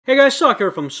Hey guys, Sak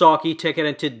here from SAKITECH, and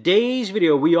in today's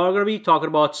video we are going to be talking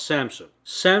about Samsung.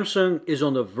 Samsung is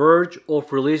on the verge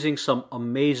of releasing some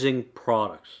amazing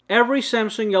products. Every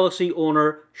Samsung Galaxy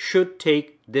owner should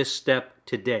take this step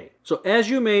today. So as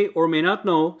you may or may not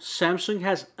know, Samsung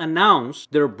has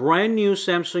announced their brand new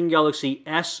Samsung Galaxy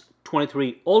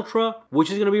S23 Ultra,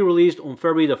 which is going to be released on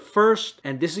February the 1st,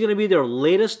 and this is going to be their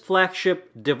latest flagship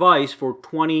device for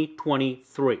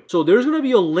 2023. So there's going to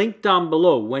be a link down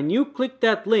below. When you click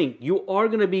that link, you are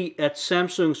going to be at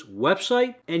Samsung's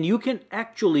website, and you can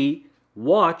actually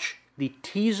watch the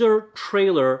teaser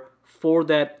trailer for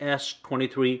that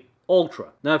S23 Ultra.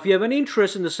 Now, if you have any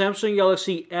interest in the Samsung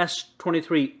Galaxy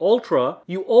S23 Ultra,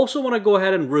 you also want to go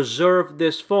ahead and reserve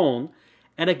this phone.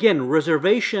 And again,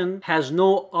 reservation has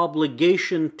no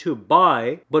obligation to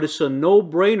buy, but it's a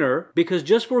no-brainer because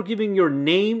just for giving your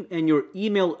name and your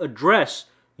email address,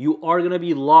 you are going to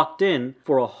be locked in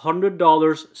for $100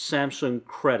 Samsung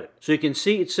credit. So you can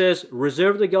see it says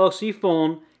reserve the Galaxy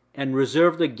phone and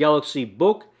reserve the Galaxy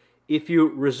book. If you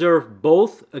reserve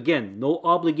both, again, no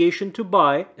obligation to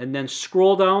buy, and then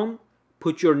scroll down,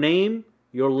 put your name,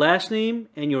 your last name,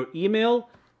 and your email,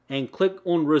 and click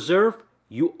on reserve,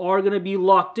 you are going to be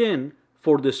locked in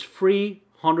for this free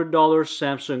 $100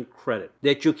 Samsung credit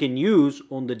that you can use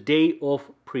on the day of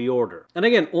pre-order. And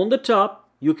again, on the top,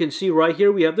 you can see right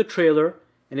here we have the trailer,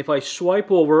 and if I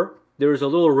swipe over, there is a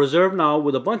little reserve now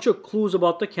with a bunch of clues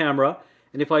about the camera,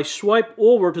 and if I swipe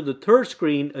over to the third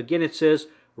screen, again it says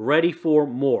ready for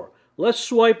more. Let's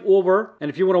swipe over, and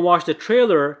if you want to watch the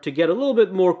trailer to get a little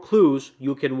bit more clues,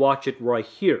 you can watch it right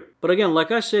here. But again,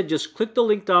 like I said, just click the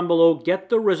link down below, get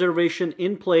the reservation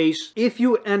in place. If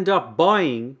you end up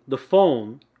buying the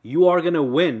phone, you are going to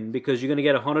win because you're going to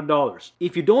get $100.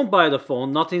 If you don't buy the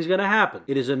phone, nothing's going to happen.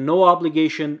 It is a no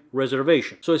obligation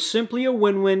reservation. So it's simply a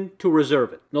win-win to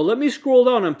reserve it. Now let me scroll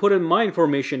down and put in my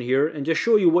information here and just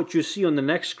show you what you see on the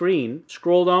next screen.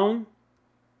 Scroll down,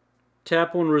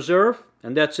 tap on reserve,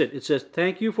 and that's it. It says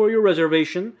thank you for your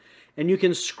reservation, and you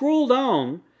can scroll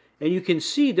down and you can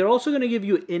see they're also going to give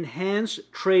you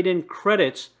enhanced trade-in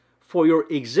credits for your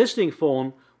existing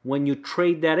phone when you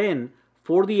trade that in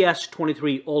for the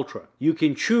S23 Ultra. You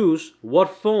can choose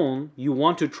what phone you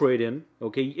want to trade in.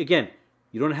 Okay, again,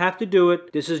 you don't have to do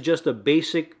it. This is just a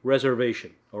basic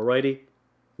reservation, alrighty,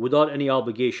 without any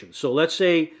obligation. So let's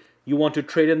say you want to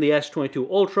trade in the S22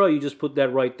 Ultra, you just put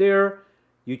that right there.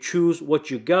 You choose what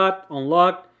you got,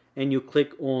 unlocked, and you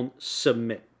click on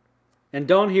submit. And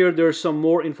down here, there's some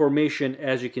more information,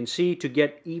 as you can see, to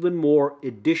get even more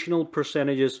additional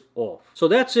percentages off. So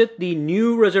that's it. The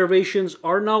new reservations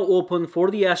are now open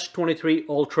for the S23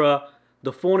 Ultra.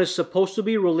 The phone is supposed to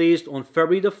be released on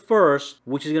February the 1st,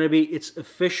 which is going to be its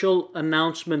official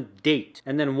announcement date.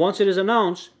 And then once it is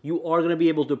announced, you are going to be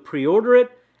able to pre-order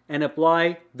it and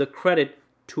apply the credit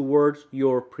towards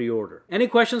your pre-order. Any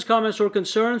questions, comments, or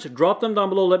concerns, drop them down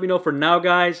below. Let me know. For now,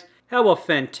 guys, have a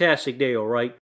fantastic day, all right?